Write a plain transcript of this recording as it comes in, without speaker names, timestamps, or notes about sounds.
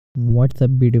What's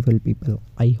up, beautiful people?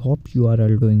 I hope you are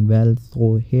all doing well.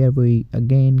 So here we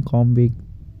again come with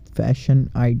fashion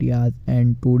ideas,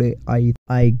 and today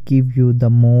I give you the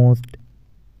most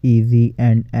easy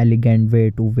and elegant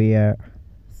way to wear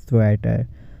sweater.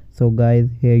 So guys,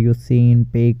 here you see in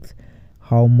pics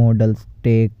how models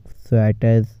take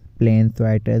sweaters, plain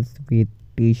sweaters with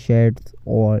t-shirts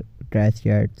or dress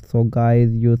shirts. So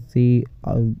guys, you see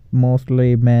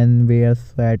mostly men wear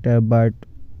sweater, but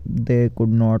they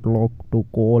could not look too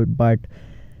cold. But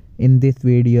in this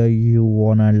video you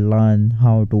wanna learn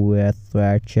how to wear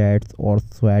sweatshirts or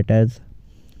sweaters.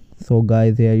 So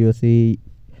guys, here you see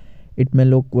it may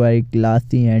look very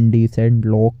classy and decent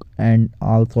look, and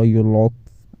also you look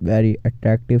very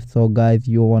attractive. So guys,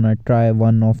 you wanna try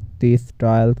one of these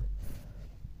styles.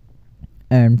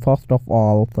 And first of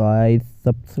all, guys,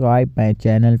 subscribe my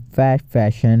channel Fast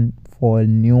Fashion for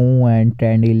new and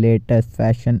trendy latest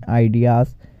fashion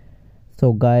ideas.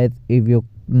 So guys, if you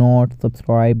not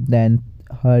subscribe, then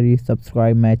hurry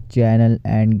subscribe my channel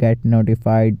and get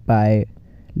notified by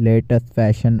latest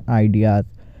fashion ideas.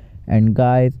 And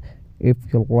guys, if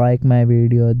you like my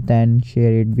video, then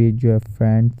share it with your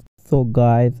friends. So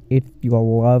guys, it's your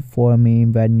love for me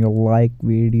when you like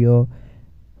video.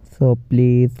 So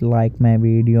please like my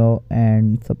video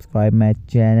and subscribe my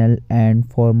channel, and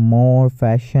for more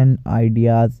fashion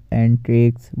ideas and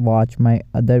tricks watch my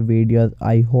other videos.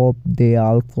 I hope they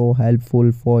also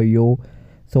helpful for you.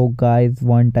 So guys,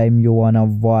 one time you wanna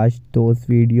watch those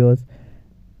videos,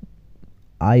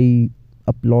 I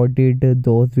uploaded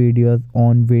those videos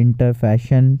on winter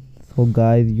fashion. So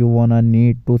guys, you wanna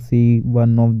need to see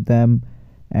one of them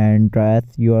and dress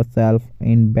yourself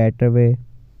in better way.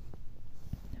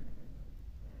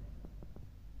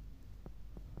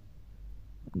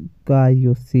 Guys,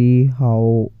 you see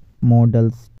how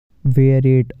models wear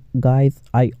it. Guys,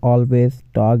 I always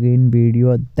talk in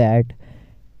video that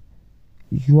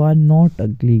you are not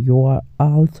ugly, you are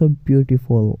also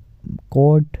beautiful.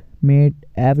 God made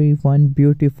everyone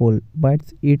beautiful, but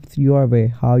it's your way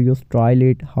how you style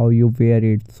it, how you wear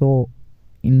it. So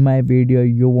in my video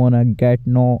you wanna get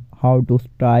know how to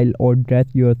style or dress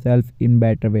yourself in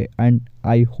better way, and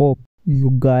I hope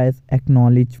you guys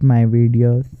acknowledge my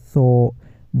videos. So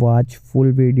watch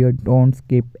full video, don't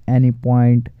skip any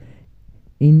point.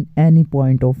 In any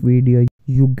point of video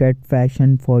you get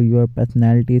fashion for your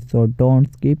personality, so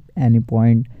don't skip any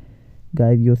point.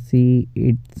 Guys, you see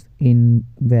it's in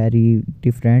very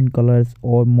different colors,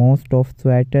 or most of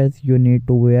sweaters you need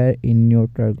to wear in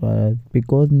neutral colors,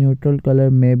 because neutral color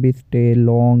maybe stay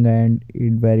long and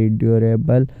it very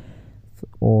durable,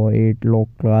 or it look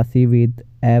classy with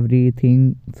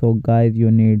everything. So guys,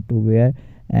 you need to wear.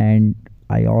 And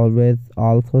I always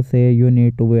also say you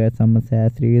need to wear some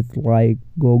accessories like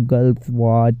goggles,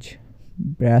 watch,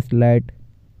 bracelet.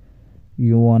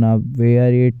 You wanna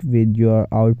wear it with your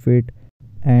outfit.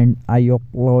 And I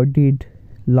uploaded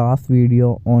last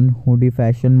video on hoodie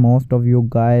fashion. Most of you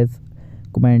guys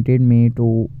commented me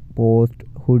to post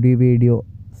hoodie video,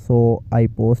 so I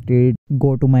posted.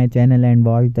 Go to my channel and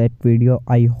watch that video.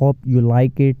 I hope you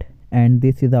like it, and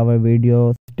this is our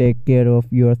video. Take care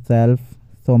of yourself.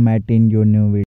 So met in your new video.